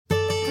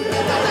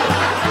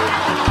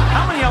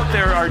How many out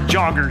there are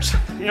joggers?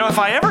 You know, if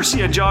I ever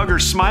see a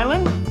jogger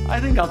smiling, I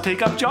think I'll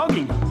take up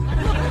jogging.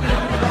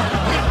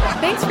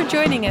 Thanks for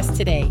joining us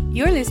today.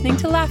 You're listening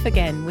to Laugh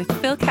Again with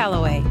Phil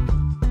Callaway.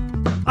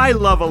 I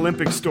love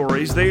Olympic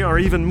stories. They are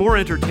even more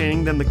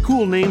entertaining than the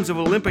cool names of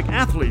Olympic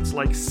athletes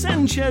like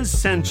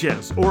Sanchez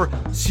or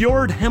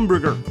Sjord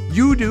Hamburger,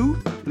 Udo,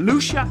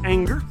 Lucia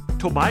Anger,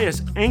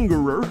 Tobias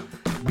Angerer,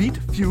 Beat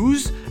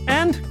Fuse,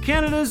 and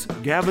Canada's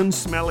Gavin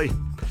Smelly.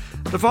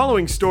 The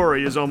following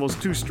story is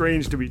almost too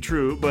strange to be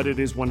true, but it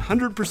is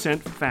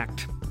 100%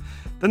 fact.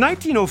 The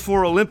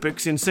 1904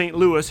 Olympics in St.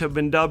 Louis have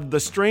been dubbed the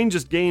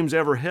strangest games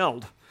ever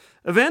held.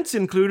 Events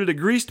included a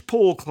greased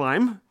pole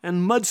climb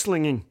and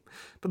mudslinging.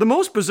 But the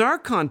most bizarre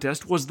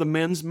contest was the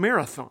men's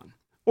marathon.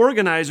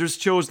 Organizers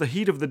chose the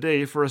heat of the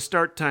day for a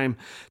start time.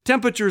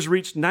 Temperatures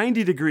reached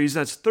 90 degrees,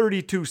 that's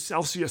 32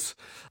 Celsius.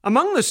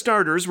 Among the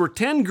starters were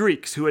 10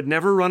 Greeks who had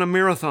never run a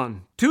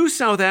marathon, 2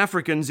 South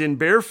Africans in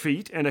bare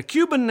feet, and a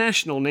Cuban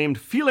national named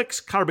Felix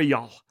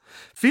Carbajal.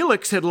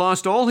 Felix had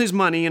lost all his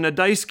money in a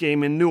dice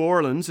game in New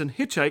Orleans and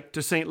hitchhiked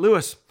to St.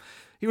 Louis.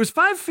 He was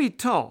 5 feet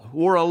tall,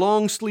 wore a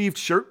long-sleeved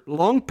shirt,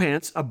 long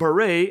pants, a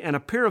beret, and a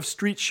pair of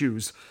street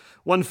shoes.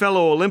 One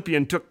fellow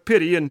Olympian took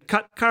pity and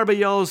cut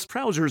Carbajal's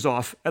trousers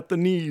off at the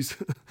knees.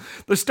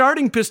 The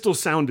starting pistol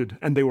sounded,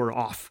 and they were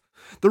off.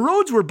 The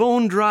roads were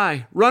bone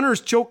dry.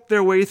 Runners choked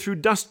their way through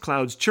dust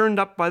clouds churned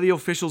up by the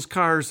officials'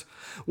 cars.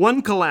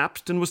 One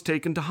collapsed and was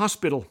taken to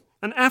hospital.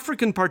 An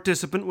African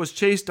participant was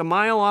chased a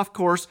mile off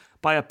course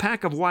by a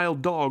pack of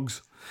wild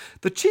dogs.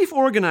 The chief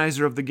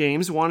organizer of the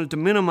games wanted to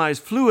minimize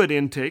fluid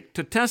intake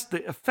to test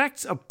the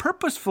effects of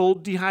purposeful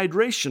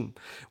dehydration,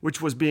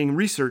 which was being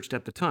researched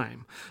at the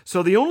time.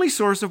 So the only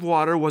source of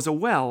water was a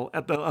well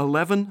at the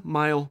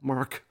 11-mile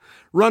mark.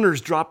 Runners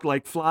dropped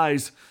like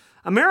flies.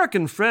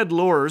 American Fred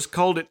Lors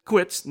called it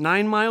quits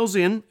 9 miles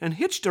in and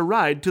hitched a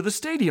ride to the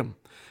stadium.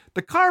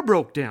 The car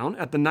broke down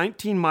at the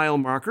 19-mile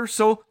marker,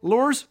 so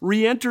Lors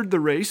re-entered the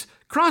race,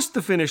 crossed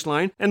the finish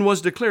line, and was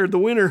declared the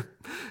winner.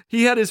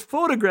 He had his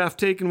photograph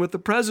taken with the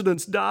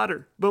president's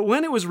daughter, but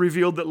when it was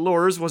revealed that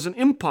Lors was an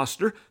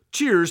imposter,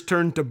 cheers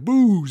turned to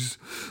boos.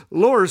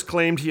 Lors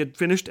claimed he had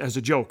finished as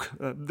a joke.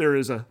 There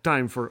is a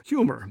time for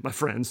humor, my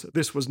friends.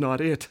 This was not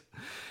it.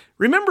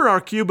 Remember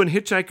our Cuban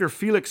hitchhiker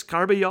Felix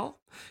Carbajal?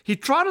 He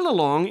trotted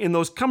along in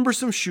those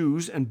cumbersome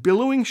shoes and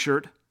billowing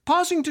shirt,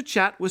 pausing to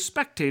chat with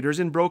spectators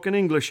in broken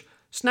English,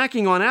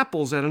 snacking on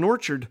apples at an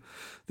orchard.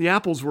 The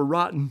apples were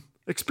rotten.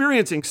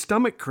 Experiencing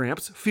stomach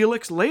cramps,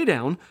 Felix lay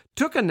down,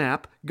 took a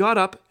nap, got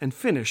up, and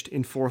finished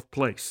in 4th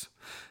place.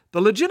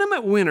 The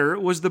legitimate winner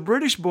was the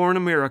British-born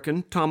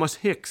American Thomas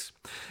Hicks.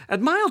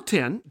 At mile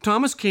 10,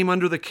 Thomas came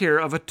under the care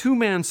of a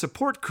 2-man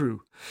support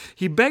crew.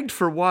 He begged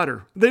for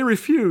water. They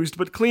refused,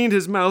 but cleaned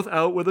his mouth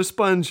out with a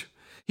sponge.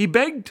 He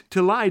begged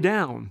to lie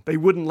down. They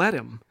wouldn't let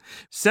him.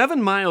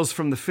 7 miles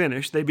from the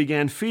finish, they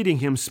began feeding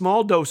him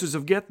small doses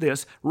of, get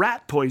this,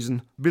 rat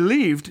poison,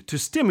 believed to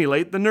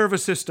stimulate the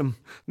nervous system.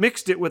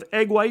 Mixed it with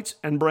egg whites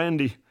and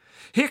brandy.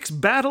 Hicks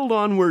battled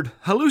onward,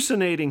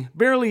 hallucinating,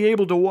 barely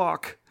able to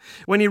walk.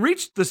 When he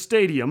reached the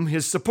stadium,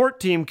 his support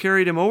team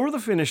carried him over the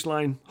finish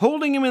line,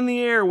 holding him in the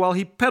air while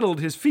he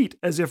pedaled his feet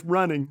as if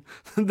running.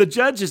 The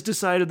judges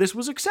decided this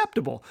was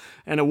acceptable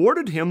and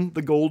awarded him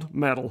the gold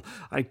medal.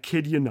 I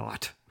kid you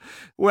not.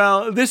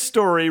 Well, this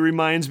story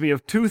reminds me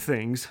of 2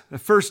 things.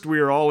 First, we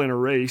are all in a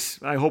race.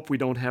 I hope we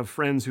don't have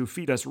friends who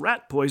feed us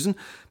rat poison,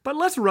 but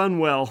let's run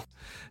well.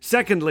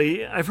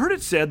 Secondly, I've heard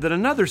it said that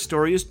another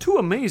story is too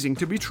amazing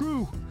to be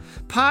true.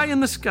 Pie in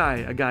the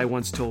sky, a guy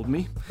once told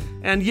me.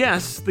 And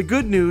yes, the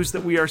good news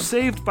that we are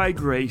saved by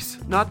grace,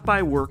 not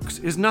by works,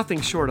 is nothing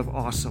short of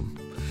awesome.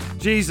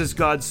 Jesus,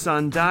 God's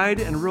Son,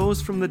 died and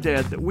rose from the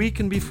dead that we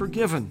can be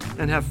forgiven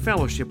and have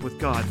fellowship with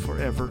God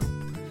forever.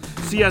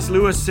 C.S.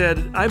 Lewis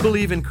said, "I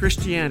believe in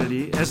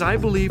Christianity as I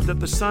believe that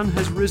the sun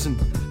has risen,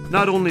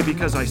 not only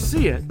because I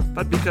see it,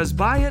 but because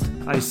by it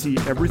I see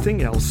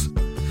everything else."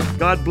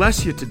 God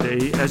bless you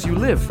today as you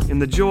live in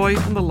the joy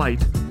and the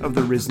light of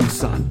the risen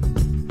sun.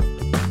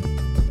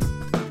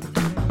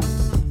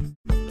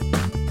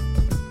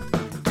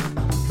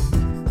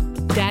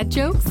 Dad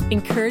jokes,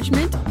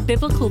 encouragement,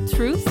 biblical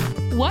truth.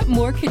 What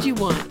more could you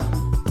want?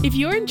 If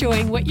you're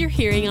enjoying what you're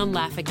hearing on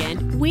Laugh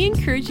Again, we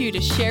encourage you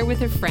to share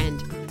with a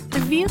friend. The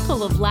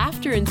vehicle of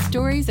laughter and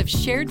stories of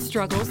shared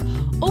struggles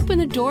open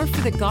the door for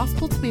the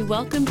gospel to be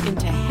welcomed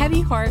into heavy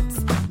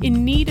hearts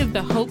in need of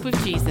the hope of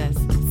Jesus.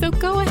 So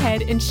go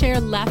ahead and share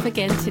Laugh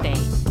Again today.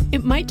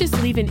 It might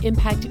just leave an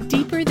impact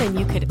deeper than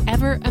you could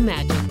ever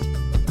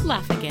imagine.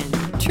 Laugh Again.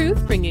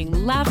 Truth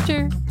bringing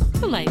laughter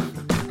to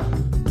life.